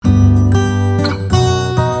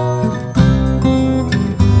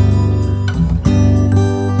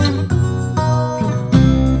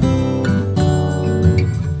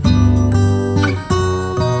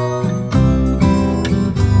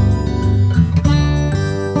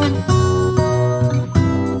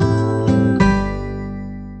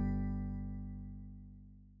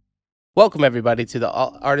Welcome, everybody, to the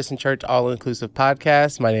Artisan Church All-Inclusive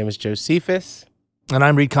Podcast. My name is Josephus. And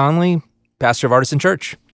I'm Reed Conley, pastor of Artisan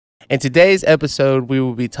Church. In today's episode, we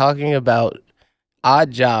will be talking about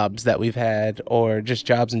odd jobs that we've had, or just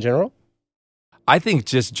jobs in general. I think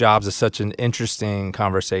just jobs is such an interesting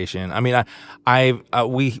conversation. I mean,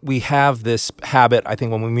 we have this habit. I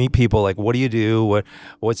think when we meet people, like, what do you do?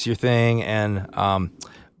 What's your thing? And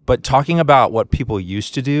but talking about what people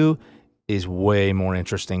used to do is way more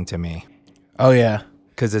interesting to me. Oh yeah,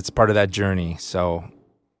 because it's part of that journey. So,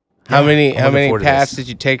 how many paths did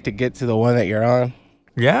you take to get to the one that you're on?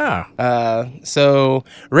 Yeah. So,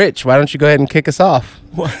 Rich, why don't you go ahead and kick us off?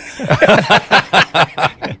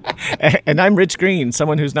 And I'm Rich Green,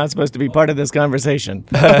 someone who's not supposed to be part of this conversation.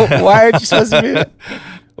 Why aren't you supposed to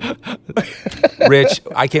be? Rich,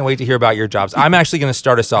 I can't wait to hear about your jobs. I'm actually going to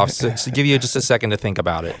start us off, so give you just a second to think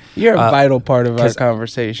about it. You're a vital part of our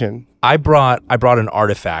conversation. I brought an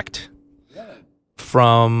artifact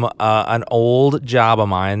from an old job of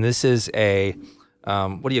mine. This is a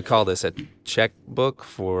what do you call this? A checkbook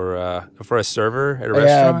for a server at a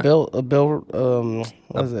restaurant? Yeah, a bill.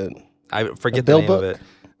 What is it? I forget the name of it.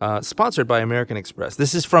 Sponsored by American Express.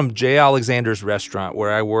 This is from J. Alexander's restaurant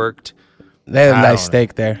where I worked. They had a nice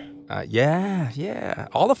steak there. Yeah.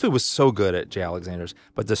 All the food was so good at J. Alexander's,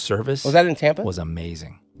 but the service was that in Tampa? Was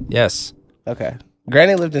amazing. Yes. Okay.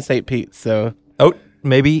 Granny lived in St. Pete, so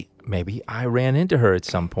maybe I ran into her at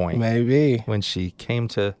some point. Maybe when she came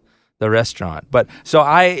to the restaurant. But so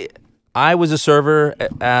I was a server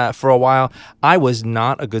for a while. I was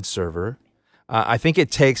not a good server. I think it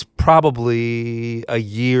takes probably a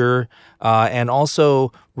year and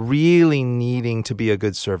also really needing to be a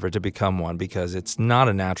good server to become one, because it's not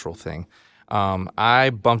a natural thing.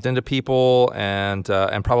 I bumped into people and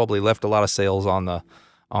probably left a lot of sales on the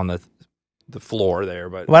floor there.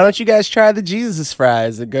 But why don't you guys try the Jesus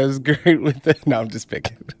fries? It goes great with it. No, I'm just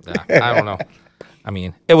picking. I don't know. I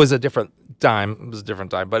mean, it was a different time.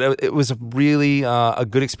 But it was really a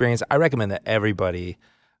good experience. I recommend that everybody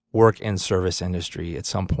work in service industry at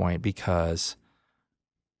some point, because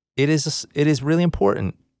it is really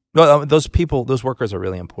important. Those workers are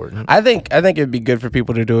really important. I think it'd be good for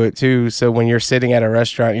people to do it too. So when you're sitting at a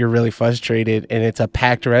restaurant, you're really frustrated and it's a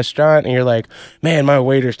packed restaurant and you're like, man, my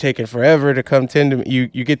waiter's taking forever to come tend to me.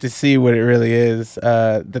 You get to see what it really is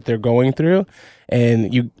that they're going through,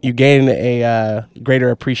 and you gain a greater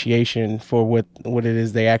appreciation for what it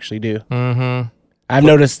is they actually do. Mm-hmm. I've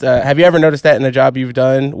noticed. Have you ever noticed that in a job you've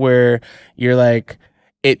done where you're like,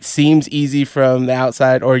 it seems easy from the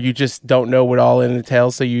outside, or you just don't know what all it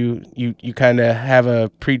entails, so you kind of have a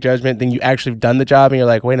prejudgment, then you actually have done the job and you're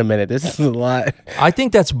like, wait a minute, this is a lot. I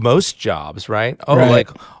think that's most jobs, right? Right.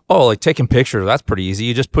 Like taking pictures, that's pretty easy.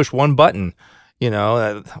 You just push one button. You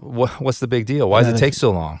know, what's the big deal? Why does it take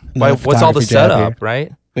so long? What's all the setup,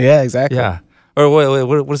 right? Yeah, exactly. Yeah. Or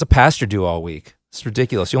what does a pastor do all week? It's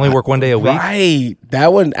ridiculous. You only work one day a week? Right.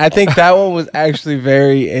 I think that one was actually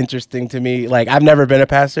very interesting to me. Like, I've never been a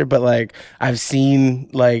pastor, but like I've seen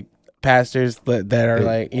like pastors that are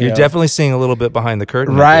like, you're definitely seeing a little bit behind the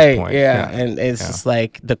curtain right, at this point. Yeah. And it's just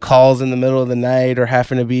like the calls in the middle of the night or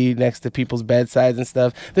having to be next to people's bedsides and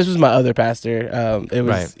stuff. This was my other pastor. It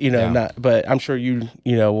was, not, but I'm sure you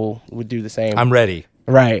would do the same. I'm ready.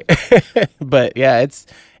 Right. But yeah,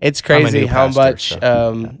 it's crazy how much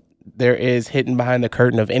there is hidden behind the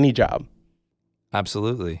curtain of any job.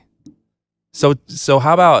 Absolutely. So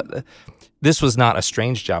how about, this was not a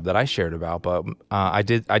strange job that I shared about, but I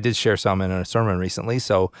did share some in a sermon recently.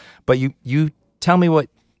 So, but you tell me what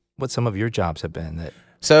some of your jobs have been that.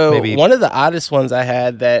 So one of the oddest ones I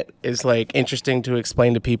had that is like interesting to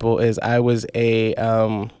explain to people is I was a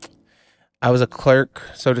clerk,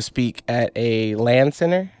 so to speak, at a land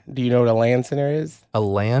center. Do you know what a land center is? A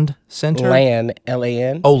land center? LAN,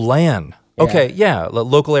 L-A-N. Oh, LAN. Yeah. Okay, yeah,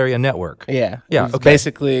 local area network. Yeah. Okay.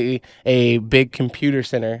 Basically a big computer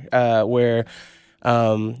center where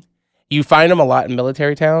you find them a lot in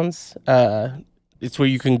military towns. It's where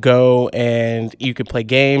you can go and you can play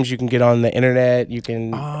games, you can get on the internet, you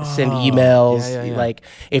can send emails. Yeah. Like,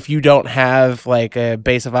 if you don't have like a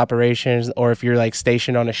base of operations, or if you're like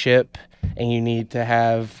stationed on a ship and you need to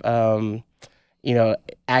have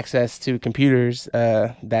access to computers,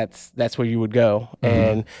 that's where you would go. Mm-hmm.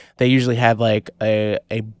 And they usually have like a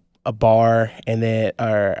bar and then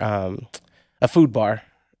a food bar.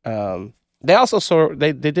 They also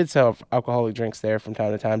they did sell alcoholic drinks there from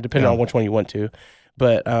time to time, depending on which one you went to.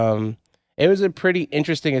 But it was a pretty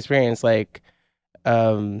interesting experience, like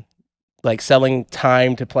selling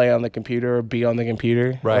time to play on the computer or be on the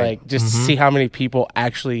computer. Right. Like, just to see how many people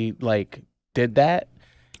actually like did that.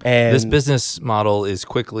 And This business model is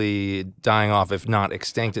quickly dying off, if not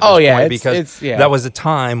extinct at Oh, this yeah, point, it's- because it's- yeah. that was a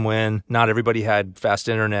time when not everybody had fast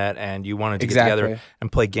internet and you wanted to get Exactly. together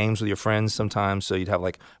and play games with your friends sometimes. So you'd have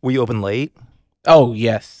like, were you open late? Oh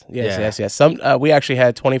yes. Yeah. Some we actually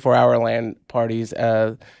had 24-hour LAN parties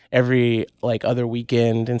every like other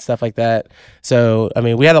weekend and stuff like that. So I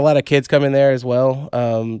mean, we had a lot of kids come in there as well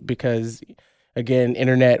because again,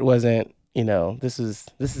 internet wasn't. This is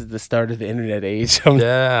the start of the internet age.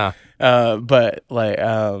 Yeah. But like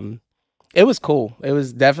it was cool. It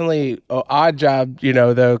was definitely an odd job,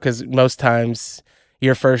 though, because most times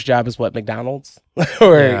your first job is what, McDonald's,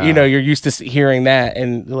 or Yeah. you're used to hearing that,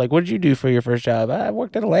 and they're like, what did you do for your first job? I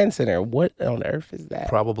worked at a LAN center. What on earth is that?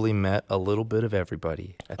 Probably met a little bit of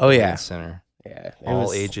everybody at the Oh, yeah. LAN center. Yeah, it All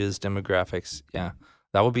was- ages, demographics. Yeah,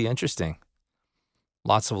 that would be interesting.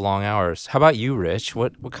 Lots of long hours. How about you, Rich?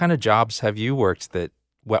 What kind of jobs have you worked that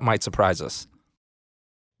what might surprise us?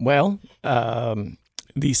 Well,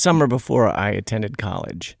 the summer before I attended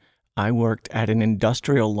college, I worked at an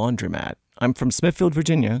industrial laundromat. I'm from Smithfield,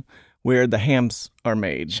 Virginia, where the hams are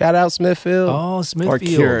made. Shout out Smithfield. Oh, Smithfield. Or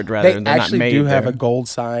cured, rather. They They're actually not made do have there. a gold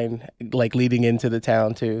sign like leading into the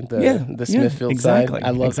town too. The Smithfield exactly, sign. I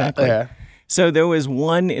love exactly. that. Yeah. So there was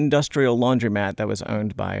one industrial laundromat that was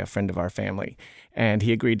owned by a friend of our family, and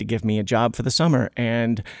he agreed to give me a job for the summer.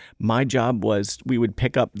 And my job was we would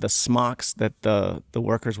pick up the smocks that the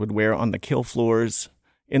workers would wear on the kill floors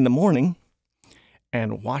in the morning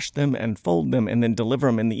and wash them and fold them and then deliver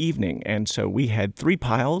them in the evening. And so we had 3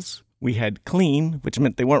 piles. We had clean, which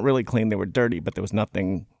meant they weren't really clean. They were dirty, but there was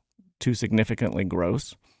nothing too significantly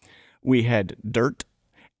gross. We had dirt,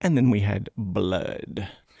 and then we had blood.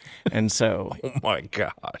 And so, Oh my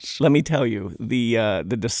gosh. let me tell you, the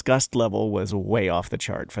disgust level was way off the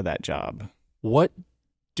chart for that job. What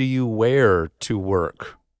do you wear to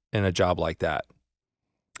work in a job like that?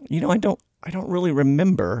 I don't really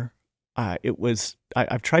remember.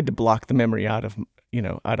 I've tried to block the memory out of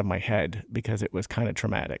my head because it was kind of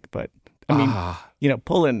traumatic. But I mean,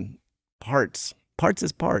 pulling parts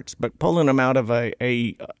is parts, but pulling them out of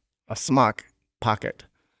a smock pocket.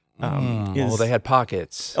 They had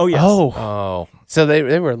pockets. Oh yes. Oh. So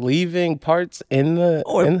they were leaving parts in the.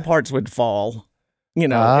 Or parts would fall.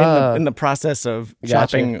 In the process of Gotcha.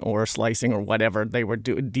 chopping or slicing or whatever, they were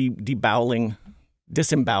deboweling,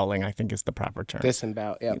 disemboweling, I think is the proper term.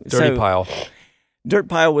 Disembowel. Yeah. Dirty So, pile. Dirt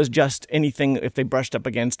pile was just anything, if they brushed up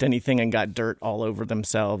against anything and got dirt all over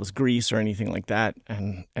themselves, grease or anything like that.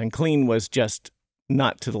 And clean was just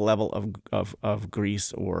not to the level of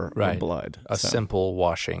grease or Right. blood. A So, simple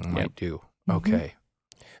washing might do. Okay.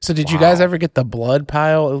 So did you guys Wow. ever get the blood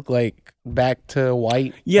pile like back to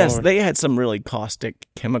white? Yes, Or- they had some really caustic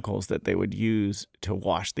chemicals that they would use to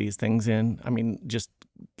wash these things in. I mean, just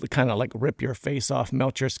kind of like rip your face off,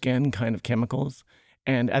 melt your skin kind of chemicals.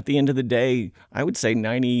 And at the end of the day, I would say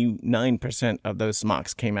 99% of those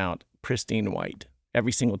smocks came out pristine white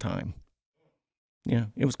every single time. Yeah,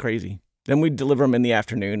 it was crazy. Then we'd deliver them in the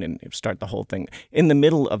afternoon and start the whole thing. In the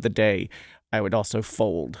middle of the day, I would also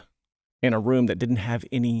fold in a room that didn't have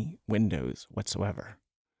any windows whatsoever.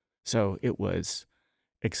 So it was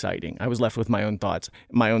exciting. I was left with my own thoughts.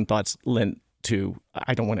 My own thoughts lent to,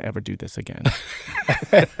 I don't want to ever do this again.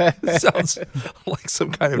 Sounds like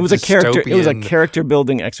some kind of It was a dystopian- character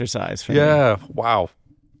building exercise for me. Yeah. Wow.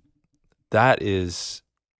 That is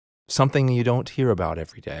something you don't hear about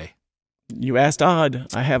every day. You asked odd.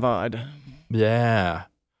 I have odd. Yeah.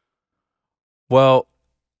 Well,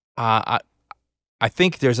 I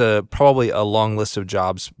think there's probably a long list of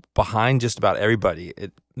jobs behind just about everybody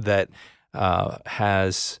that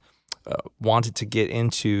has wanted to get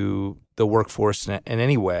into the workforce in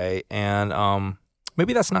any way, and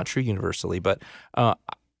maybe that's not true universally, but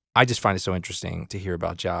I just find it so interesting to hear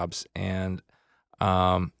about jobs, and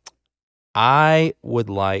I would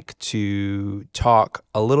like to talk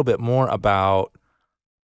a little bit more about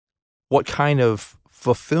what kind of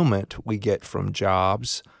fulfillment we get from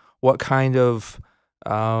jobs, what kind of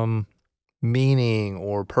meaning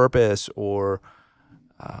or purpose, or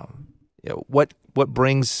what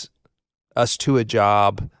brings us to a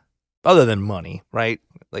job other than money, right?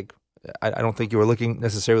 Like, I don't think you were looking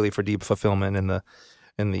necessarily for deep fulfillment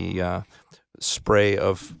in the spray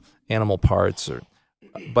of animal parts,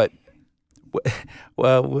 but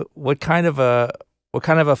what kind of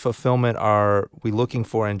a fulfillment are we looking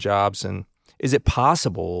for in jobs, and is it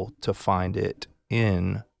possible to find it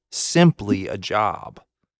in simply a job?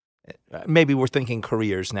 Maybe we're thinking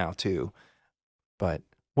careers now too, but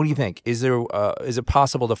what do you think? Is it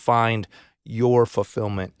possible to find your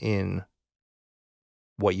fulfillment in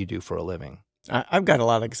what you do for a living? I've got a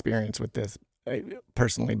lot of experience with this.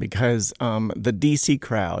 personally, because the DC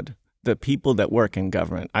crowd, the people that work in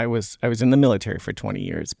government, I was in the military for 20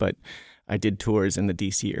 years, but I did tours in the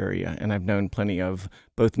DC area, and I've known plenty of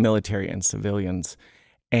both military and civilians,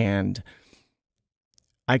 and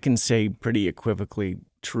I can say pretty equivocally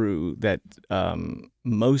true that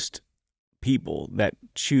most people that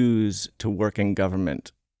choose to work in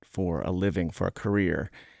government for a living, for a career,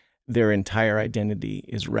 their entire identity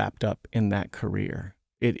is wrapped up in that career.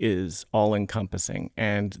 It is all-encompassing,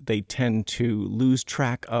 and they tend to lose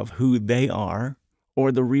track of who they are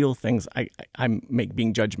or the real things. I'm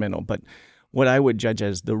being judgmental, but what I would judge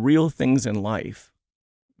as the real things in life,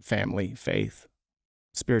 family, faith,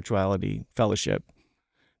 spirituality, fellowship,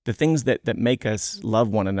 the things that make us love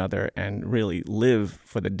one another and really live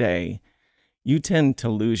for the day, you tend to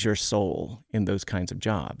lose your soul in those kinds of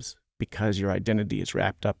jobs because your identity is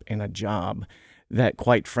wrapped up in a job that,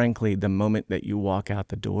 quite frankly, the moment that you walk out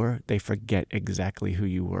the door, they forget exactly who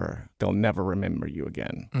you were. They'll never remember you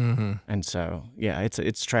again. Mm-hmm. And so, yeah,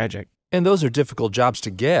 it's tragic. And those are difficult jobs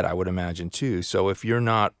to get, I would imagine, too. So if you're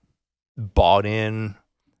not bought in,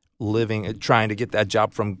 trying to get that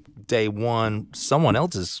job from day one, someone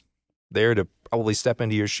else is there to probably step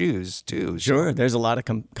into your shoes too. Sure, there's a lot of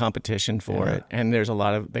competition for it, and there's a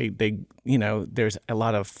lot of there's a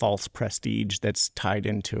lot of false prestige that's tied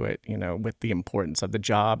into it. With the importance of the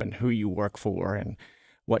job and who you work for and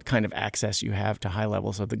what kind of access you have to high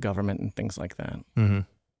levels of the government and things like that. Mm-hmm.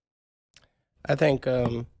 I think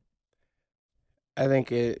I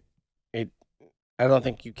don't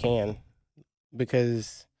think you can,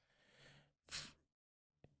 because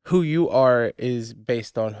who you are is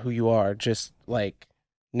based on who you are, just like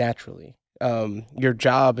naturally. Your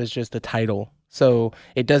job is just a title, so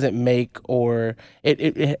it doesn't make or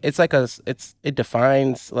it's like it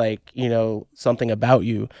defines like something about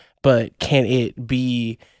you, but can it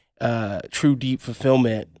be true deep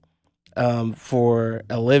fulfillment for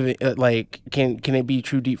a living? Like can it be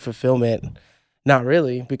true deep fulfillment? Not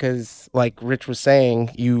really, because like Rich was saying,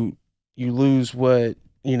 you lose what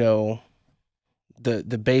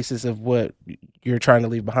the basis of what you're trying to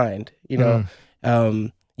leave behind. You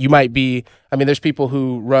might be, there's people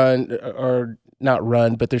who run or not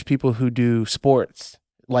run, but there's people who do sports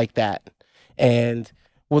like that. And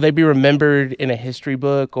will they be remembered in a history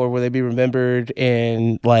book, or will they be remembered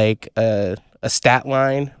in like a stat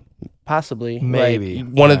line? Possibly. Maybe.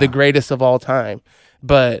 Like one of the greatest of all time.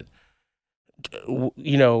 But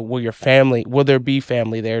will there be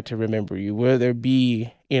family there to remember you? Will there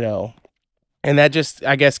be, and that just,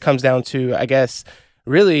 I guess, comes down to,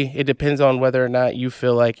 really, it depends on whether or not you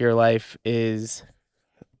feel like your life is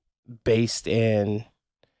based in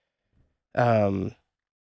a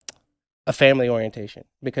family orientation.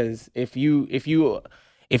 Because if you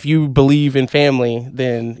believe in family,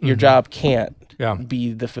 then your job can't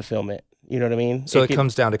be the fulfillment. You know what I mean? So it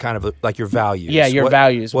comes down to kind of like your values. Yeah, your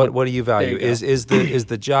values. What do you value? Is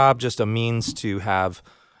the job just a means to have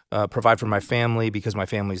provide for my family because my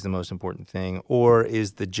family is the most important thing, or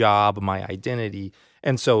is the job my identity?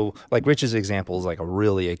 And so, like Rich's example is like a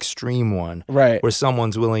really extreme one, right? Where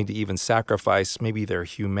someone's willing to even sacrifice maybe their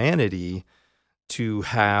humanity to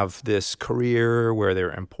have this career where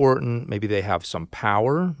they're important. Maybe they have some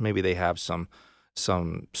power. Maybe they have some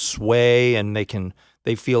sway, and they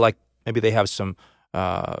feel like maybe they have some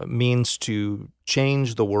means to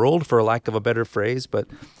change the world, for lack of a better phrase. But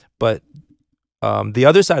the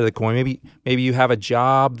other side of the coin, maybe you have a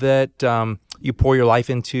job that you pour your life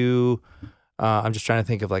into. I'm just trying to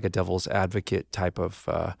think of like a devil's advocate type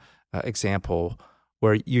of example,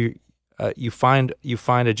 where you find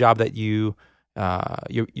a job that you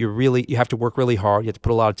have to work really hard. You have to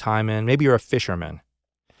put a lot of time in. Maybe you're a fisherman,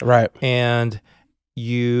 right? And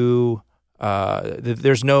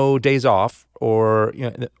there's no days off, or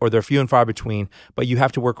they're few and far between, but you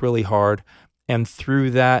have to work really hard. And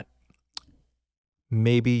through that,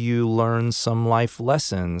 maybe you learn some life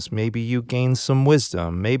lessons. Maybe you gain some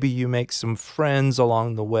wisdom. Maybe you make some friends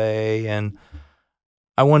along the way. And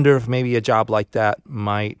I wonder if maybe a job like that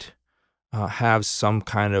might have some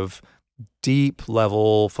kind of deep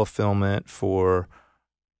level fulfillment for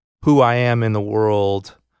who I am in the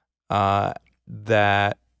world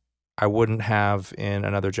that I wouldn't have in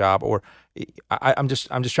another job. Or I'm just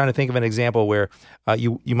trying to think of an example where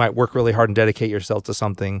you might work really hard and dedicate yourself to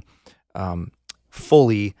something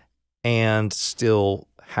fully and still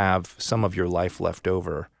have some of your life left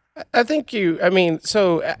over. I think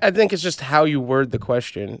it's just how you word the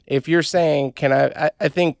question. If you're saying, I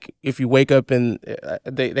think if you wake up and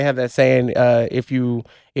they have that saying, if you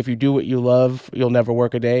do what you love, you'll never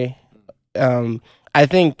work a day. I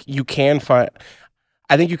think you can find,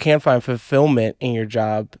 I think you can find fulfillment in your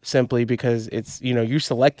job simply because it's, you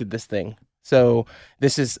selected this thing. So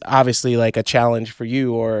this is obviously like a challenge for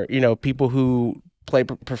you, or, people who play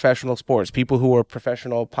professional sports, people who are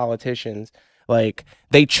professional politicians. Like,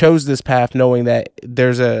 they chose this path knowing that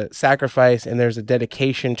there's a sacrifice and there's a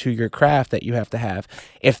dedication to your craft that you have to have.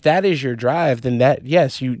 If that is your drive, then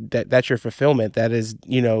that's your fulfillment. That is,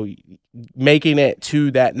 making it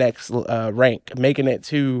to that next rank, making it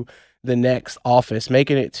to the next office,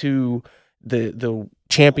 making it to the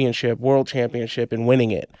championship, world championship, and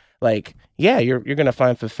winning it. Like, yeah, you're going to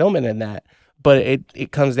find fulfillment in that. But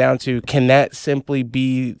it comes down to, can that simply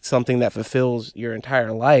be something that fulfills your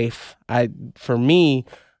entire life? For me,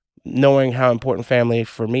 knowing how important family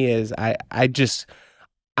for me is, I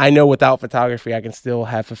know without photography, I can still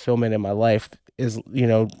have fulfillment in my life,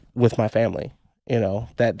 with my family.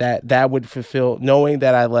 That would fulfill, knowing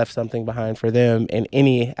that I left something behind for them in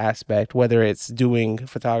any aspect, whether it's doing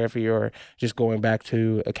photography or just going back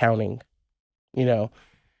to accounting. Does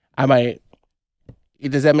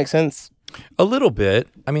that make sense? A little bit.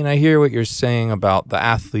 I mean, I hear what you're saying about the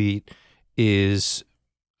athlete is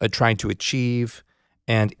trying to achieve,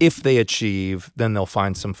 and if they achieve, then they'll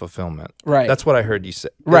find some fulfillment. Right. That's what I heard you say.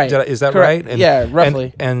 Right. Is that correct. right? Yeah,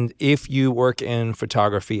 roughly. And if you work in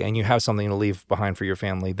photography and you have something to leave behind for your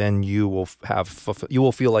family, then you will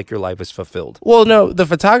feel like your life is fulfilled. Well, no, the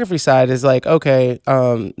photography side is like, okay,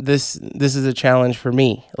 this is a challenge for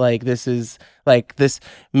me. Like, this is like this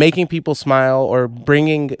making people smile, or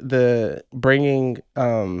bringing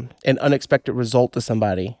an unexpected result to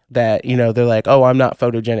somebody that, they're like, oh, I'm not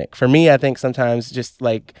photogenic. For me, I think sometimes just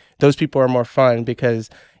like those people are more fun,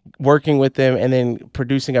 because working with them and then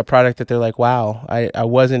producing a product that they're like, wow, I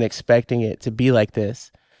wasn't expecting it to be like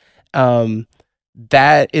this.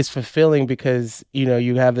 That is fulfilling, because,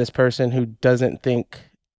 you have this person who doesn't think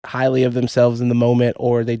highly of themselves in the moment,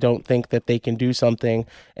 or they don't think that they can do something,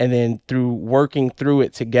 and then through working through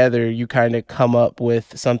it together, you kind of come up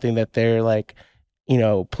with something that they're like,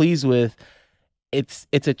 pleased with. It's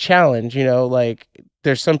a challenge, like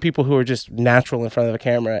there's some people who are just natural in front of the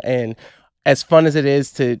camera, and as fun as it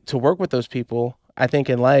is to work with those people, I think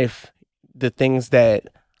in life, the things that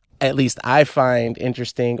at least I find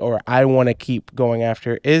interesting or I want to keep going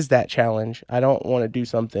after is that challenge. I don't want to do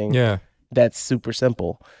something that's super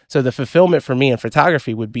simple. So the fulfillment for me in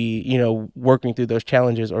photography would be, working through those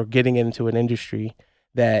challenges or getting into an industry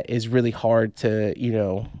that is really hard to,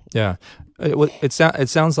 Yeah. It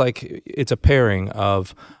sounds like it's a pairing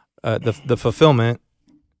of the fulfillment,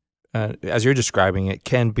 as you're describing it,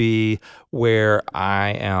 can be where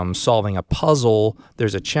I am solving a puzzle,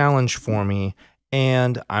 there's a challenge for me,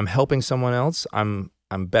 and I'm helping someone else, I'm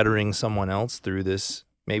bettering someone else through this,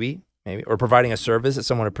 maybe, or providing a service that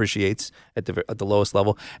someone appreciates at the lowest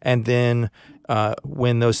level. And then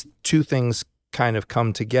when those two things kind of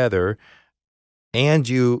come together, and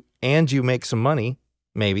you make some money,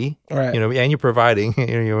 maybe, right, and you're providing,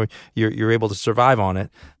 you're able to survive on it,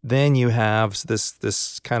 then you have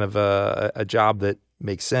this kind of a job that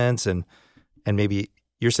makes sense, and maybe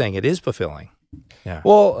you're saying it is fulfilling. Yeah.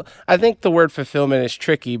 Well, I think the word fulfillment is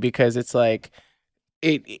tricky, because it's like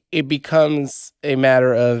it becomes a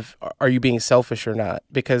matter of, are you being selfish or not?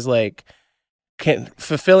 Because like,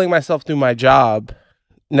 fulfilling myself through my job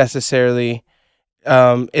necessarily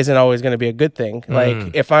isn't always going to be a good thing.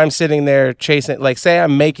 Like, if I'm sitting there chasing, like, say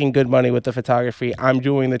I'm making good money with the photography, I'm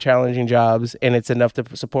doing the challenging jobs, and it's enough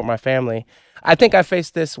to support my family. I think I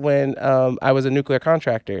faced this when I was a nuclear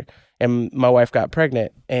contractor and my wife got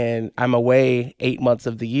pregnant, and I'm away 8 months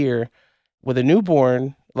of the year with a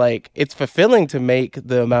newborn. Like, it's fulfilling to make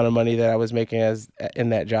the amount of money that I was making in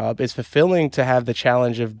that job. It's fulfilling to have the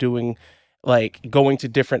challenge of doing, like, going to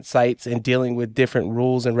different sites and dealing with different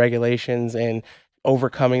rules and regulations and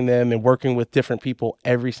overcoming them and working with different people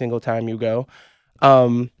every single time you go.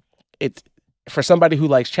 It's, for somebody who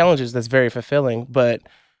likes challenges, that's very fulfilling, but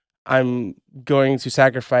I'm going to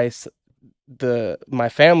sacrifice my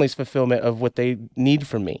family's fulfillment of what they need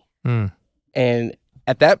from me. And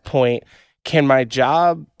at that point, can my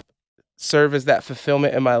job serve as that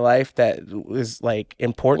fulfillment in my life that is like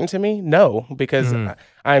important to me? No, because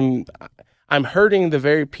I'm hurting the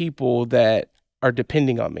very people that are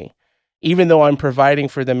depending on me, even though I'm providing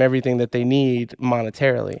for them everything that they need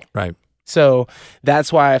monetarily. Right. So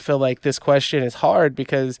that's why I feel like this question is hard,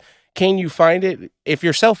 because can you find it if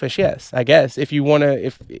you're selfish? Yes, I guess. If you want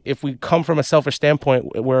to, if we come from a selfish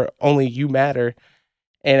standpoint where only you matter,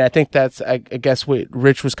 and I think that's, I guess, what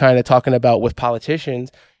Rich was kind of talking about with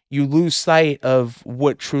politicians, you lose sight of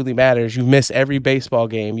what truly matters. You miss every baseball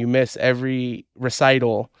game. You miss every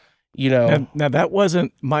recital. Now that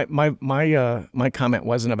wasn't my comment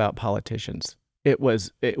wasn't about politicians. It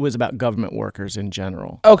was about government workers in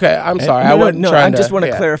general. Okay, I'm sorry. I wasn't trying I just to, want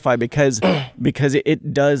to clarify because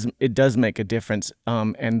it does make a difference.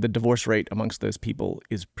 And the divorce rate amongst those people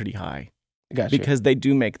is pretty high. Gotcha. Because they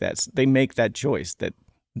make that choice that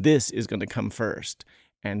this is going to come first,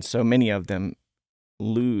 and so many of them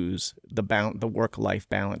lose the work-life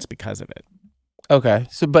balance because of it. Okay.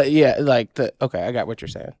 So, but yeah, okay, I got what you're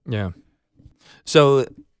saying. Yeah. So,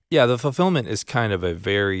 yeah, the fulfillment is kind of a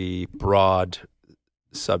very broad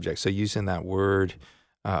subject. So using that word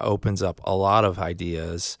opens up a lot of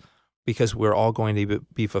ideas because we're all going to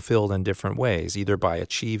be fulfilled in different ways, either by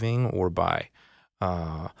achieving or by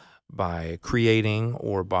creating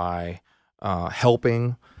or by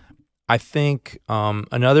helping. I think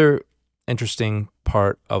another interesting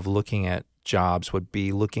part of looking at jobs would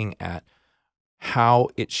be looking at how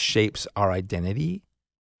it shapes our identity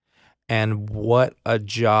and what a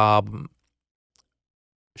job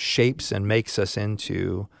shapes and makes us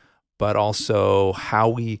into, but also how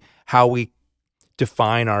we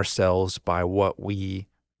define ourselves by what we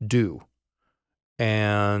do.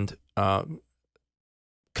 And kind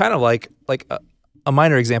of like a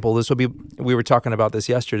minor example, this would be, we were talking about this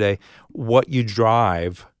yesterday, what you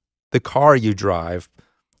drive, the car you drive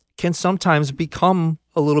can sometimes become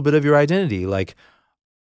a little bit of your identity. Like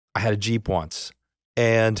I had a Jeep once,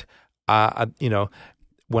 and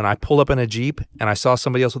when I pulled up in a Jeep and I saw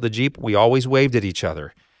somebody else with a Jeep, we always waved at each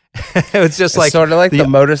other. It's just like sort of like the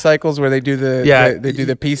motorcycles where they do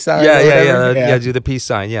the peace sign. Yeah, do the peace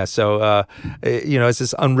sign. Yeah, so it's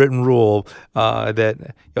this unwritten rule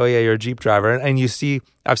that you're a Jeep driver, and you see,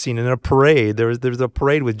 I've seen in a parade. There's a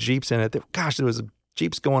parade with Jeeps in it. Gosh, there was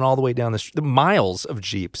Jeeps going all the way down the miles of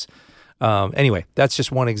Jeeps. Anyway, that's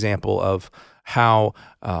just one example of how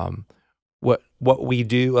what we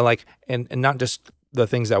do, like, and not just the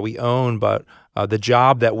things that we own, but the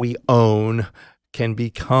job that we own can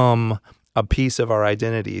become a piece of our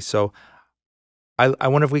identity. So I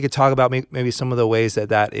wonder if we could talk about maybe some of the ways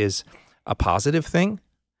that is a positive thing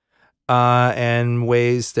and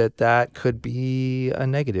ways that could be a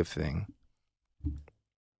negative thing.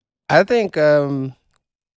 I think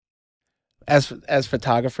as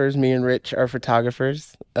photographers, me and Rich are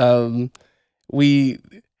photographers.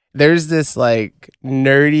 There's this like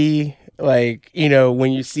nerdy, like,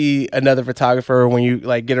 when you see another photographer or when you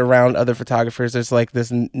like get around other photographers, there's like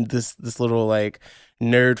this little like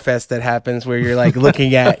nerd fest that happens where you're like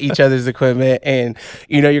looking at each other's equipment and,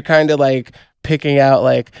 you're kind of like picking out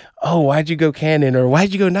like, oh, why'd you go Canon, or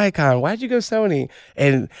why'd you go Nikon? Why'd you go Sony?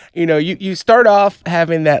 And, you start off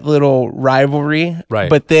having that little rivalry, right?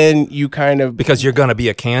 But then you kind of, because you're going to be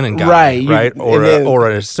a Canon guy, right? Or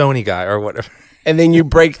a Sony guy or whatever. And then you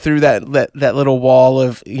break through that little wall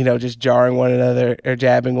of, just jarring one another or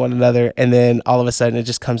jabbing one another. And then all of a sudden it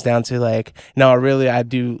just comes down to like, no, really, I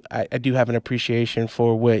do have an appreciation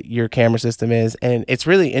for what your camera system is. And it's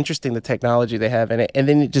really interesting, the technology they have in it. And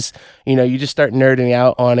then it just, you just start nerding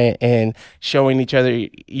out on it and showing each other,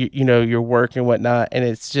 your work and whatnot. And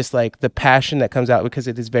it's just like the passion that comes out because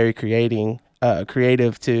it is very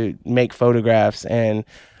creative to make photographs and,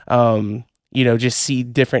 just see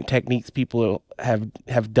different techniques people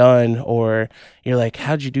have done, or you're like,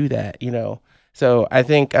 how'd you do that? So I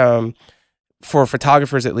think for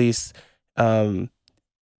photographers at least,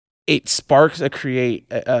 it sparks a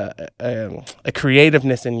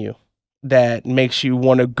creativeness in you that makes you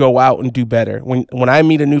want to go out and do better. When I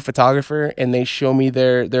meet a new photographer and they show me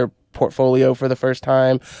their portfolio for the first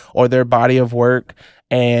time or their body of work,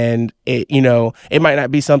 and it might not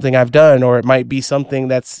be something I've done, or it might be something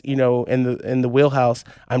that's in the wheelhouse,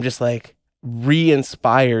 I'm just like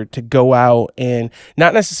re-inspired to go out and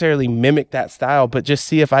not necessarily mimic that style, but just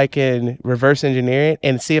see if I can reverse engineer it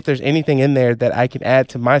and see if there's anything in there that I can add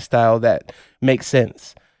to my style that makes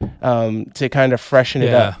sense, to kind of freshen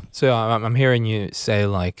it up. So I'm hearing you say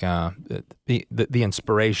like the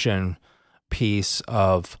inspiration piece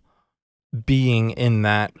of being in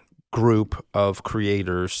that group of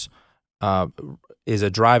creators is a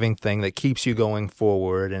driving thing that keeps you going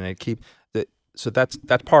forward, and so that's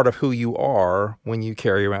part of who you are when you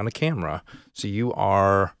carry around a camera. So you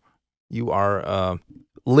are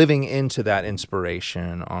living into that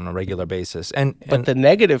inspiration on a regular basis. But the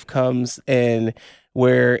negative comes in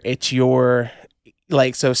where it's your,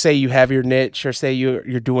 like, so say you have your niche, or say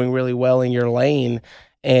you're doing really well in your lane,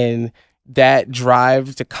 and that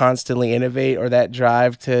drive to constantly innovate, or that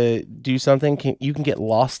drive to do something, you can get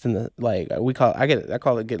lost in the, like, I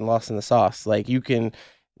call it getting lost in the sauce. Like, you can,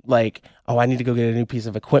 like, oh, I need to go get a new piece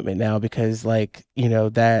of equipment now because, like, you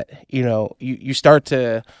start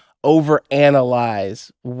to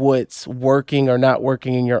overanalyze what's working or not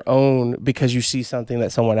working in your own because you see something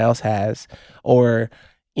that someone else has, or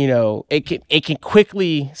it can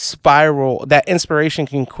quickly spiral. That inspiration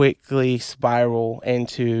can quickly spiral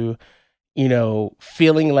into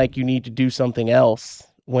feeling like you need to do something else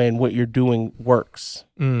when what you're doing works.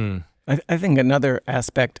 I think another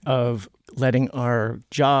aspect of letting our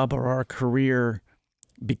job or our career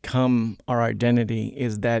become our identity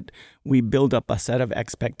is that we build up a set of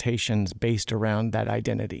expectations based around that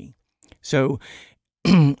identity. So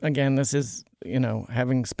again, this is,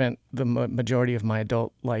 having spent the majority of my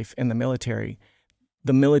adult life in the military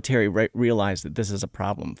realized that this is a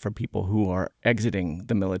problem for people who are exiting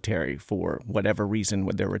the military for whatever reason,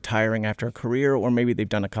 whether they're retiring after a career, or maybe they've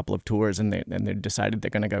done a couple of tours and they decided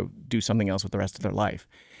they're going to go do something else with the rest of their life.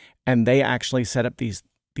 And they actually set up these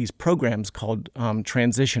programs called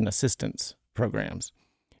transition assistance programs.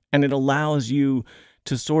 And it allows you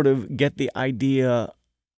to sort of get the idea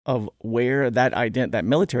of where that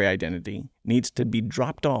military identity needs to be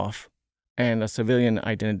dropped off and a civilian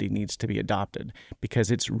identity needs to be adopted, because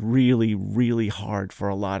it's really, really hard for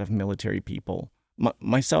a lot of military people,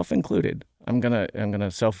 myself included. I'm gonna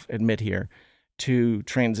self-admit here, to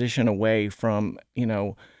transition away from,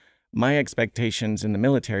 my expectations in the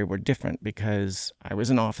military were different because I was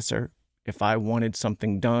an officer. If I wanted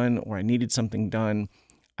something done or I needed something done,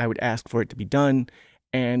 I would ask for it to be done,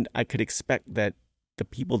 and I could expect that the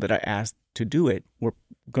people that I asked to do it were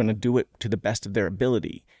going to do it to the best of their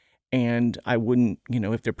ability. And I wouldn't,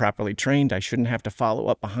 if they're properly trained, I shouldn't have to follow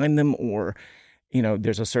up behind them, or,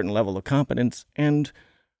 there's a certain level of competence. And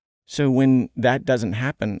so when that doesn't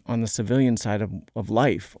happen on the civilian side of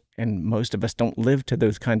life, and most of us don't live to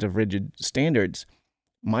those kinds of rigid standards,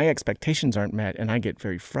 my expectations aren't met and I get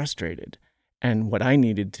very frustrated. And what I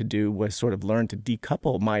needed to do was sort of learn to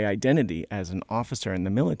decouple my identity as an officer in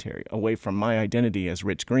the military away from my identity as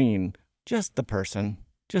Rich Green, just the person,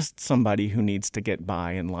 just somebody who needs to get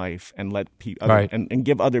by in life and let people and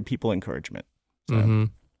give other people encouragement. So.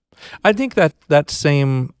 I think that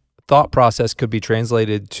same thought process could be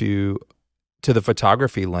translated to the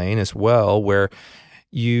photography lane as well, where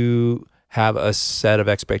you have a set of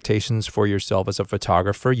expectations for yourself as a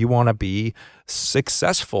photographer. You want to be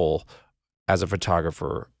successful as a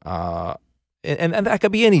photographer, and that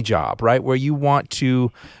could be any job, right? Where you want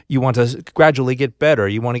to gradually get better.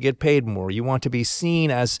 You want to get paid more. You want to be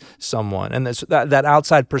seen as someone, and that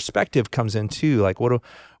outside perspective comes in too. Like, what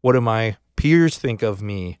do my peers think of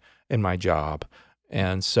me in my job?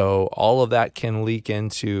 And so all of that can leak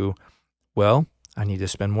into, well, I need to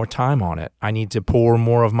spend more time on it. I need to pour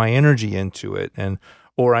more of my energy into it,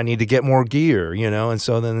 or I need to get more gear, And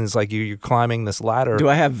so then it's like you're climbing this ladder. Do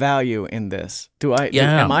I have value in this?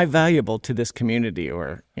 Am I valuable to this community,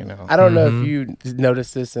 or, I don't know if you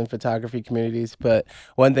notice this in photography communities, but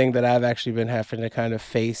one thing that I've actually been having to kind of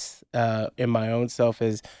face in my own self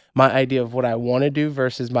is my idea of what I want to do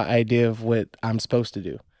versus my idea of what I'm supposed to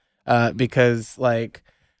do. Because, like,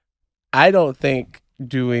 I don't think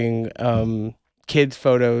doing kids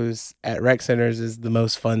photos at rec centers is the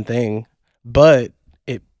most fun thing, but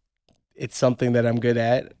it's something that I'm good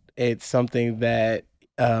at. It's something that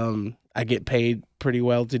I get paid pretty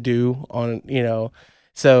well to do on,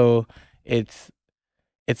 so it's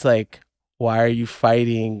like, why are you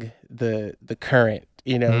fighting the current?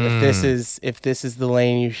 If this is the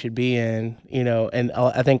lane you should be in, and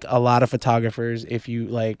I think a lot of photographers, if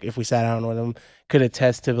we sat down with them, could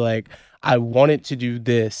attest to, like, I wanted to do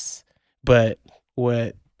this, but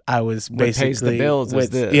what I was basically pays the bills is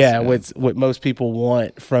this. Yeah, what most people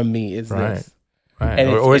want from me is this. Right. And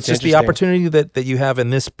it's just the opportunity that you have in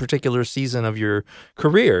this particular season of your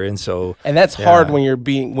career. And that's hard when you're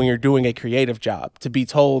doing a creative job, to be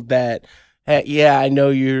told that, hey, I know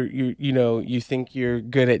you think you're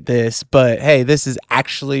good at this, but hey, this is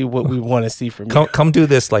actually what we want to see from you. Come do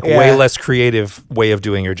this way less creative way of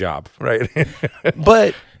doing your job, right?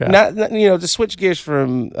 But not to switch gears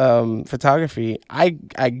from photography, I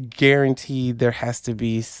guarantee there has to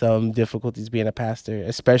be some difficulties being a pastor,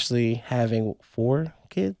 especially having 4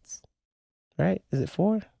 kids. Right? Is it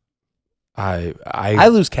 4? I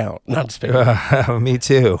lose count. No, I'm just kidding. Me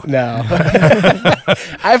too. No.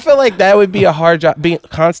 I feel like that would be a hard job, being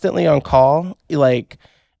constantly on call, like,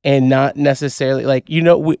 and not necessarily, like,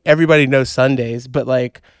 everybody knows Sundays, but,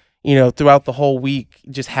 like, throughout the whole week,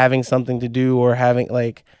 just having something to do, or having,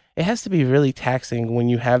 like, it has to be really taxing when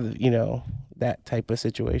you have, that type of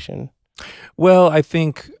situation. Well, I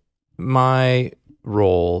think my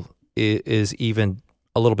role is even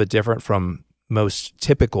a little bit different from most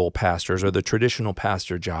typical pastors, or the traditional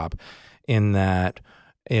pastor job, in that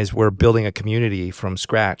is we're building a community from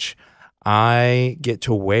scratch. I get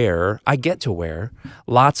to wear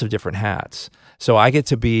lots of different hats. So I get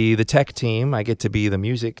to be the tech team, I get to be the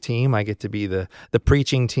music team, I get to be the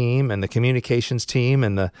preaching team and the communications team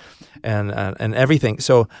and everything.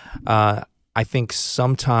 So I think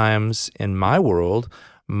sometimes in my world,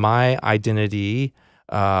 my identity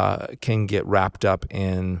can get wrapped up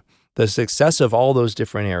in the success of all those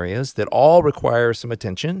different areas that all require some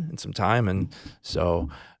attention and some time. And so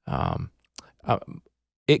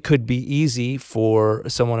it could be easy for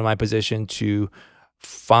someone in my position to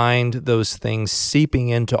find those things seeping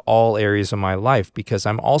into all areas of my life, because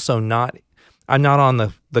I'm not on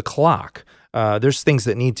the clock. There's things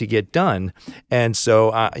that need to get done, and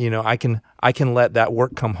so I can let that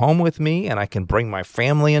work come home with me, and I can bring my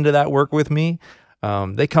family into that work with me.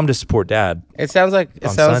 They come to support Dad. It sounds like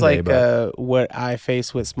Sunday, what I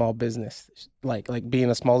face with small business, like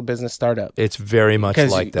being a small business startup. It's very much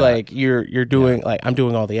like that. Like you're doing like I'm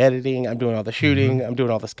doing all the editing, I'm doing all the shooting, I'm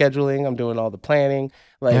doing all the scheduling, I'm doing all the planning.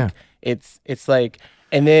 Like it's like,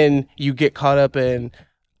 and then you get caught up in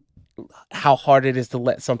how hard it is to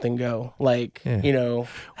let something go. Like,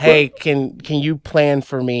 hey, can you plan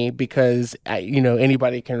for me, because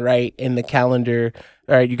anybody can write in the calendar,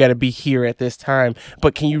 all right, you got to be here at this time,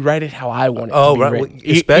 but can you write it how I want it to be written?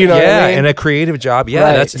 Well, what I mean? And a creative job,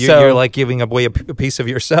 Right. you're like giving away a piece of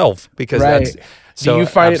yourself, because that's. So, do you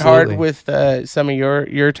find absolutely. it hard with some of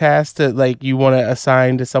your tasks that like you want to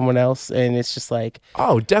assign to someone else, and it's just like,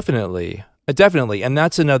 Oh, definitely. Definitely. And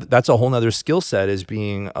that's a whole nother skill set, is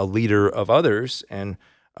being a leader of others. And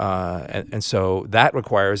so that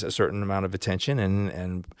requires a certain amount of attention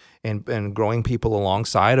and growing people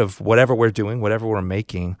alongside of whatever we're doing, whatever we're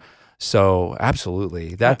making. So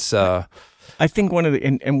absolutely. That's, I think one of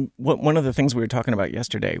the things we were talking about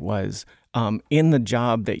yesterday was, in the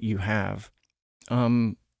job that you have,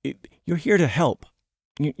 you're here to help.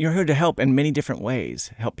 You're here to help in many different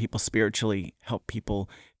ways. Help people spiritually, help people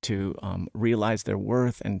to realize their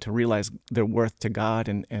worth, and to realize their worth to God,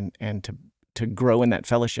 and to grow in that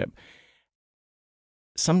fellowship.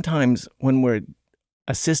 Sometimes when we're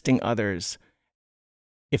assisting others,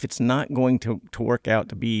 if it's not going to work out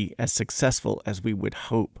to be as successful as we would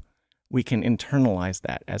hope, we can internalize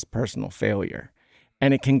that as personal failure.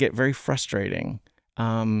 And it can get very frustrating.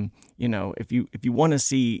 If you want to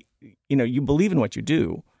see, you believe in what you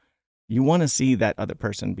do, you want to see that other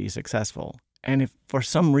person be successful. And if for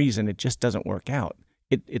some reason it just doesn't work out,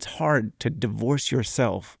 it's hard to divorce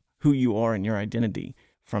yourself, who you are and your identity,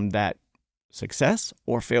 from that success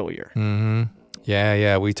or failure. Mm-hmm.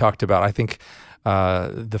 Yeah. We talked about, I think,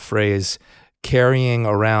 the phrase carrying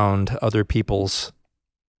around other people's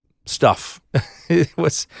stuff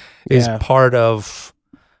is part of,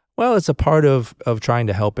 well, it's a part of trying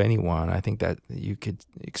to help anyone. I think that you could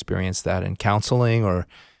experience that in counseling or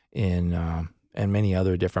in many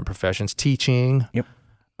other different professions, teaching. Yep.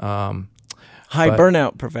 High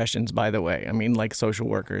burnout professions, by the way. I mean, like social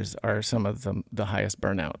workers are some of the highest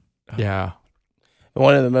burnout. Yeah.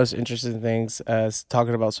 One of the most interesting things,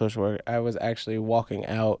 talking about social work, I was actually walking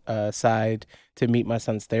outside to meet my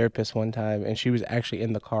son's therapist one time, and she was actually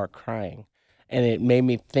in the car crying. And it made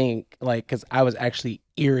me think, like, because I was actually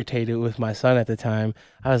irritated with my son at the time.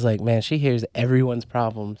 I was like, man, she hears everyone's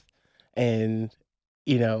problems. And,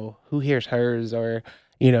 who hears hers? Or,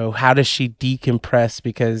 how does she decompress?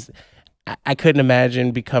 Because I couldn't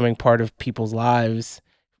imagine becoming part of people's lives,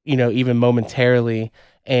 even momentarily,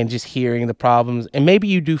 and just hearing the problems. And maybe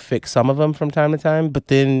you do fix some of them from time to time, but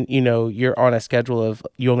then, you're on a schedule of,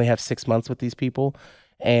 you only have 6 months with these people.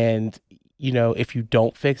 And, if you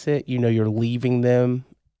don't fix it, you're leaving them,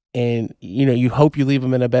 and, you hope you leave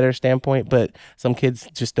them in a better standpoint, but some kids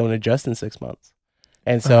just don't adjust in 6 months.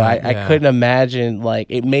 And so I couldn't imagine, like,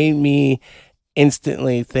 it made me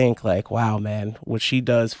instantly think, like, wow, man, what she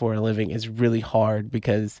does for a living is really hard,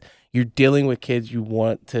 because you're dealing with kids you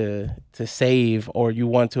want to save, or you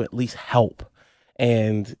want to at least help.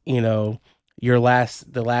 And, the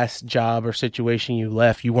last job or situation you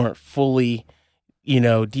left, you weren't fully,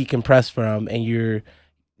 decompressed from, and you're,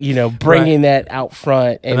 bringing that out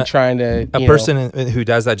front and trying to, a person who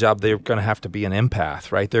does that job, they're going to have to be an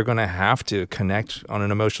empath, right? They're going to have to connect on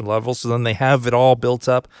an emotional level. So then they have it all built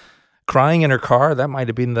up. Crying in her car, that might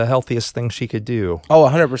have been the healthiest thing she could do. Oh,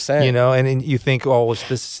 100%. And you think, oh,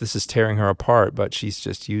 this is tearing her apart, but she's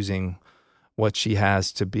just using what she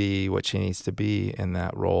has to be, what she needs to be in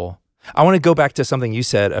that role. I want to go back to something you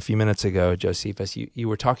said a few minutes ago, Josephus. You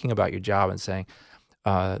were talking about your job and saying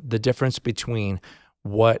the difference between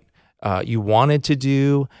what you wanted to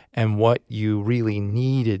do and what you really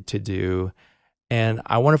needed to do. And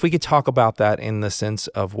I wonder if we could talk about that in the sense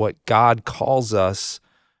of what God calls us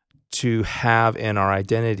to have in our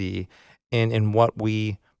identity, and in what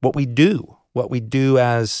we do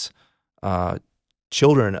as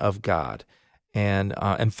children of God, and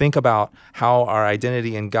think about how our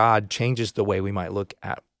identity in God changes the way we might look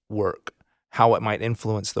at work, how it might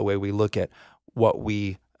influence the way we look at what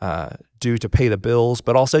we do to pay the bills,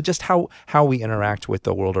 but also just how we interact with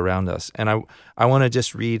the world around us. And I want to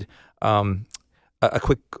just read a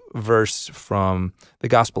quick verse from the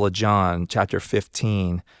Gospel of John, chapter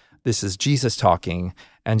 15. This is Jesus talking,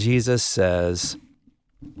 and Jesus says,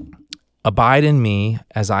 "Abide in me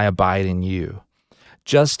as I abide in you.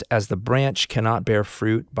 Just as the branch cannot bear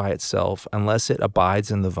fruit by itself unless it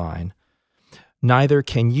abides in the vine, neither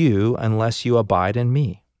can you unless you abide in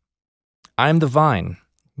me. I am the vine,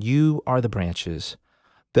 you are the branches.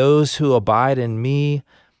 Those who abide in me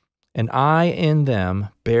and I in them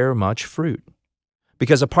bear much fruit,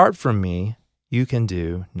 because apart from me, you can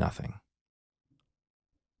do nothing."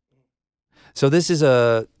 So this is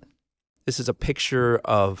a picture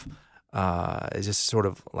of it's just sort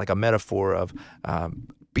of like a metaphor of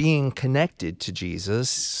being connected to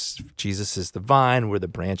Jesus. Jesus is the vine, we're the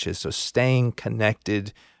branches. So staying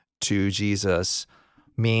connected to Jesus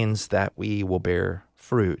means that we will bear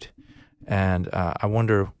fruit. And I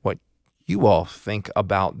wonder what you all think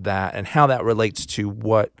about that and how that relates to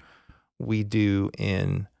what we do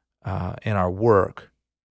in our work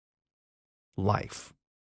life.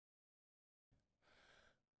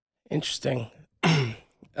 Interesting.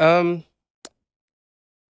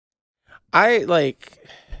 I like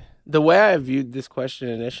the way I viewed this question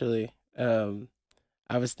initially.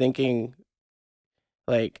 I was thinking,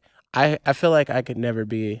 like, I feel like I could never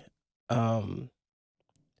be,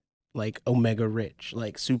 like omega rich,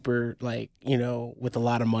 like super, like, you know, with a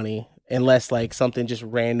lot of money, unless like something just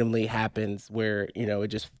randomly happens where, you know, it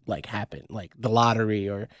just like happened, like the lottery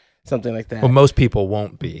or something like that. Well, most people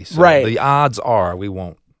won't be. So right. The odds are we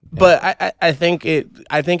won't. Yeah. But I think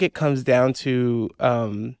it comes down to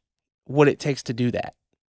what it takes to do that,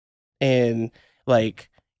 and like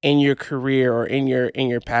in your career or in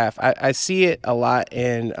your path. I see it a lot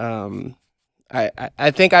in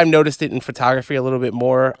I think I've noticed it in photography a little bit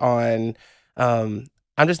more on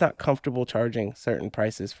I'm just not comfortable charging certain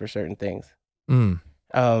prices for certain things. And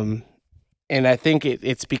I think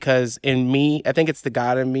it's because in me, I think it's the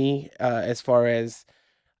God in me, as far as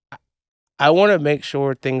I want to make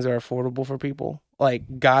sure things are affordable for people.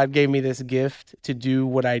 Like, God gave me this gift to do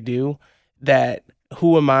what I do, that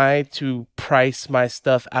who am I to price my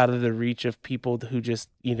stuff out of the reach of people who just,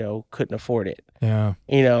 you know, couldn't afford it. Yeah.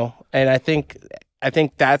 You know, and I think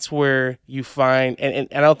that's where you find, and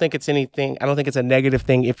I don't think it's anything, I don't think it's a negative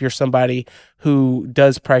thing if you're somebody who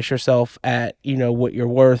does price yourself at, you know, what you're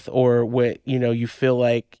worth or what, you know, you feel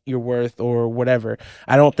like you're worth or whatever.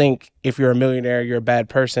 I don't think if you're a millionaire, you're a bad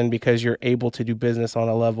person because you're able to do business on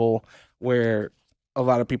a level where a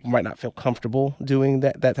lot of people might not feel comfortable doing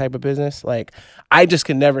that type of business. Like, I just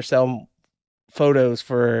could never sell photos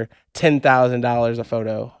for $10,000 a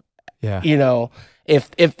photo. Yeah. You know, if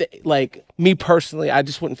like me personally, I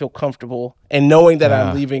just wouldn't feel comfortable and knowing that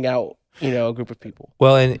I'm leaving out, you know, a group of people.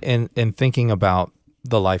 Well, and thinking about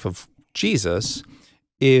the life of Jesus,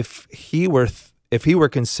 if he were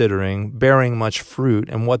considering bearing much fruit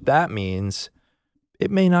and what that means, it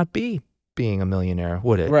may not be being a millionaire,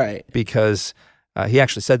 would it? Right. Because he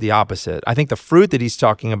actually said the opposite. I think the fruit that he's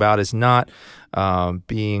talking about is not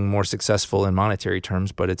being more successful in monetary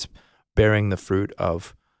terms, but it's bearing the fruit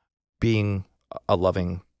of being a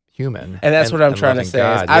loving human. And that's what I'm trying to say.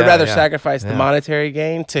 Is I'd rather sacrifice the Yeah. monetary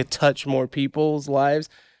gain to touch more people's lives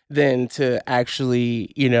than to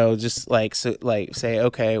actually, you know, just like say,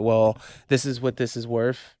 okay, well, this is what this is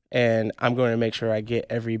worth, and I'm going to make sure I get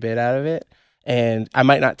every bit out of it. And I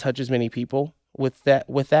might not touch as many people with that,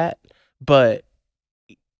 but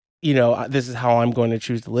you know, this is how I'm going to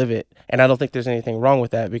choose to live it. And I don't think there's anything wrong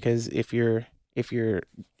with that, because if you're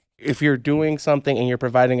doing something and you're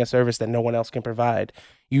providing a service that no one else can provide,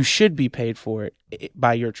 you should be paid for it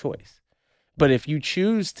by your choice. But if you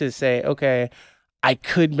choose to say, okay, I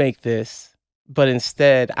could make this, but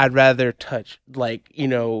instead I'd rather touch, like, you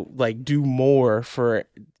know, like do more for,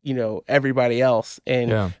 you know, everybody else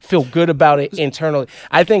and feel good about it internally.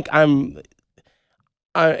 I think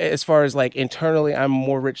as far as like internally, I'm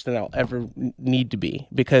more rich than I'll ever need to be,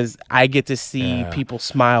 because I get to see people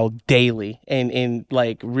smile daily and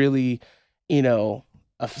like really, you know,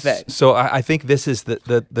 affect. So I think this is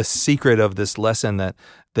the secret of this lesson that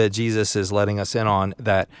Jesus is letting us in on,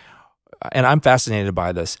 that, and I'm fascinated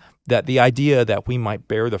by this, that the idea that we might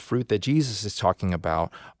bear the fruit that Jesus is talking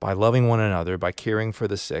about by loving one another, by caring for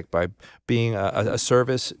the sick, by being a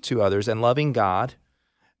service to others, and loving God,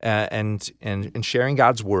 and sharing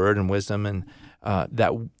God's word and wisdom, and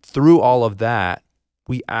that through all of that,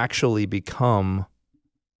 we actually become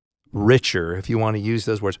richer, if you want to use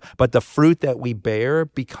those words. But the fruit that we bear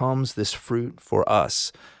becomes this fruit for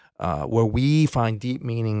us, where we find deep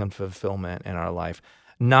meaning and fulfillment in our life.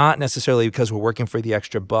 Not necessarily because we're working for the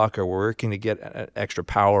extra buck, or we're working to get extra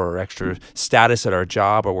power or extra status at our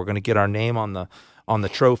job, or we're going to get our name on the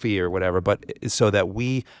trophy or whatever, but so that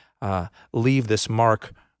we leave this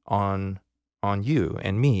mark on you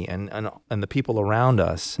and me and the people around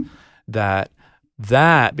us,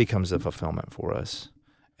 that becomes a fulfillment for us,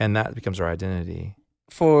 and that becomes our identity.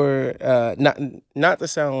 For not to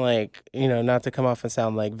sound like, not to come off and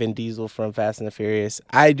sound like Vin Diesel from Fast and the Furious,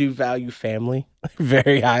 I do value family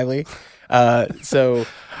very highly. So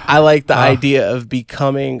I like the idea of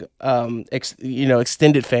becoming,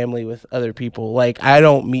 extended family with other people. Like, I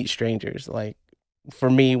don't meet strangers. Like, for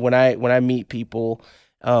me, when I meet people,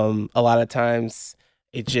 a lot of times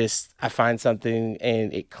I find something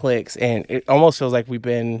and it clicks, and it almost feels like we've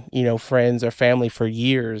been, friends or family for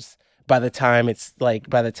years by the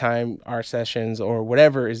time our sessions or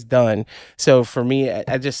whatever is done. So for me,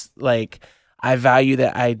 I just I value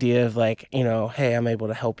that idea of hey, I'm able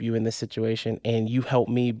to help you in this situation, and you help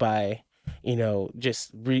me by,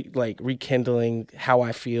 just rekindling how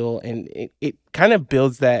I feel. And it kind of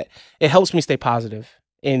builds that. It helps me stay positive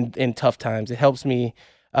in tough times. It helps me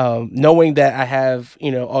knowing that I have,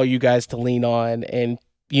 all you guys to lean on, and,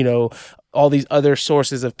 all these other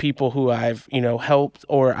sources of people who I've, helped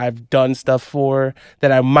or I've done stuff for that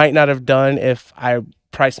I might not have done if I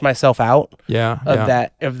priced myself out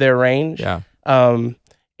of their range. Yeah.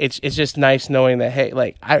 It's just nice knowing that,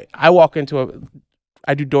 hey, I walk into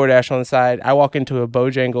I do DoorDash on the side. I walk into a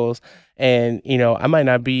Bojangles, and, I might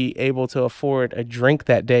not be able to afford a drink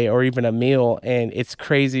that day or even a meal. And it's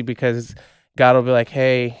crazy because God will be like,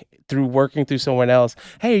 hey, through working through someone else,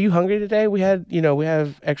 hey, are you hungry today? We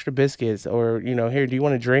have extra biscuits, or, here, do you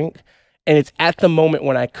want a drink? And it's at the moment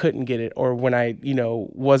when I couldn't get it, or when I,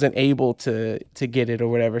 wasn't able to get it or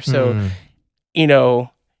whatever. So,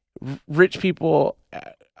 rich people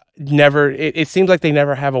never, it seems like they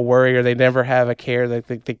never have a worry, or they never have a care that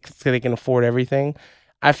they can afford everything.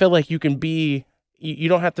 I feel like you can be, you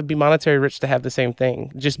don't have to be monetary rich to have the same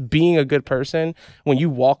thing. Just being a good person, when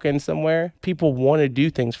you walk in somewhere, people want to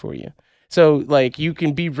do things for you. So you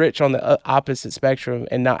can be rich on the opposite spectrum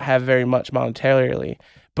and not have very much monetarily,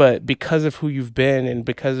 but because of who you've been, and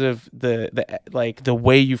because of the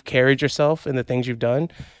way you've carried yourself and the things you've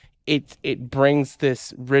done, it brings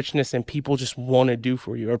this richness, and people just want to do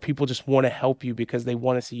for you, or people just want to help you because they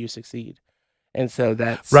want to see you succeed. And so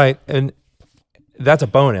that's right. And that's a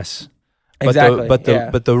bonus. Exactly.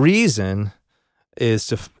 But the reason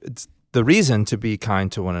is the reason to be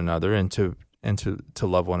kind to one another and to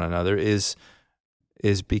love one another is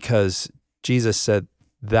because Jesus said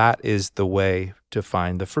that is the way to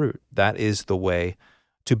find the fruit. That is the way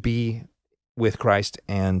to be with Christ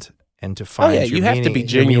and to find your you meaning, have to be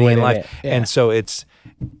genuine in life. Yeah. And so it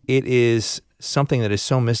is something that is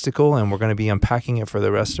so mystical, and we're going to be unpacking it for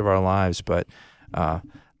the rest of our lives. But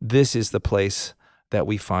this is the place that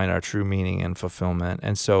we find our true meaning and fulfillment.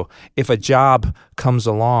 And so if a job comes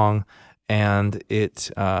along and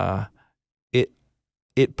it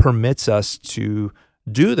permits us to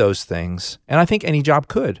do those things, and I think any job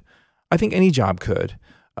could,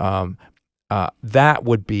 that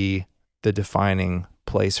would be the defining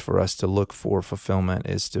place for us to look for fulfillment,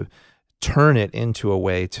 is to turn it into a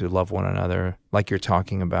way to love one another, like you're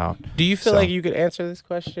talking about. Do you feel like you could answer this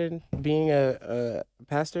question being a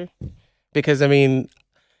pastor? Because,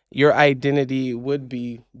 your identity would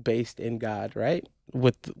be based in God, right?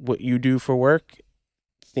 With what you do for work,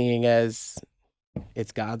 seeing as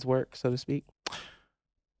it's God's work, so to speak.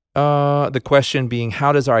 The question being,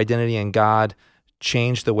 how does our identity in God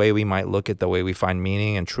change the way we might look at the way we find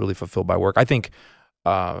meaning and truly fulfilled by work? I think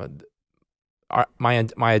my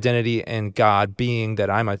identity in God being that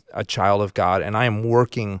I'm a child of God and I am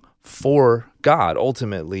working for God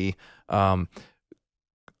ultimately,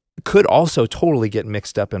 could also totally get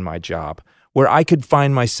mixed up in my job, where I could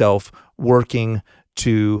find myself working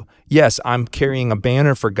to, yes, I'm carrying a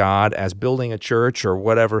banner for God as building a church or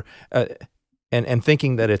whatever, and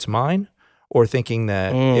thinking that it's mine, or thinking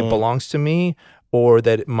that it belongs to me, or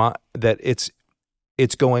that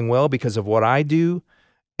it's going well because of what I do,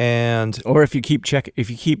 or if you keep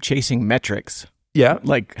chasing metrics. Yeah,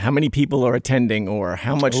 like how many people are attending, or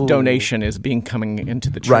how much donation is coming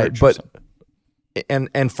into the church. Right,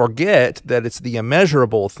 and forget that it's the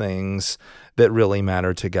immeasurable things that really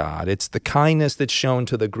matter to God. It's the kindness that's shown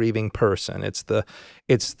to the grieving person. It's the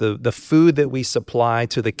food that we supply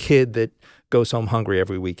to the kid that goes home hungry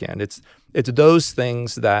every weekend. It's those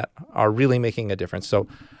things that are really making a difference. So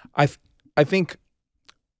I think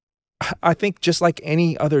just like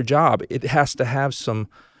any other job, it has to have some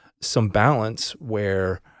balance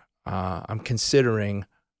where I'm considering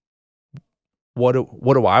what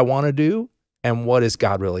do I want to do and what is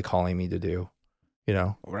God really calling me to do,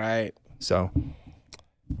 Right. So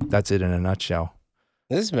that's it in a nutshell.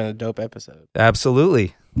 This has been a dope episode.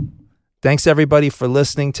 Absolutely. Thanks everybody for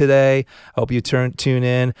listening today. Hope you tune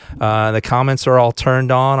in. The comments are all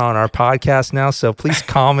turned on our podcast now, so please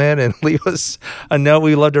comment and leave us a note.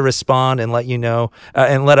 We love to respond and let you know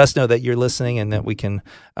and let us know that you're listening and that we can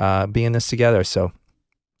be in this together. So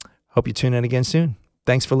hope you tune in again soon.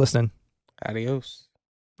 Thanks for listening. Adios.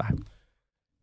 Bye.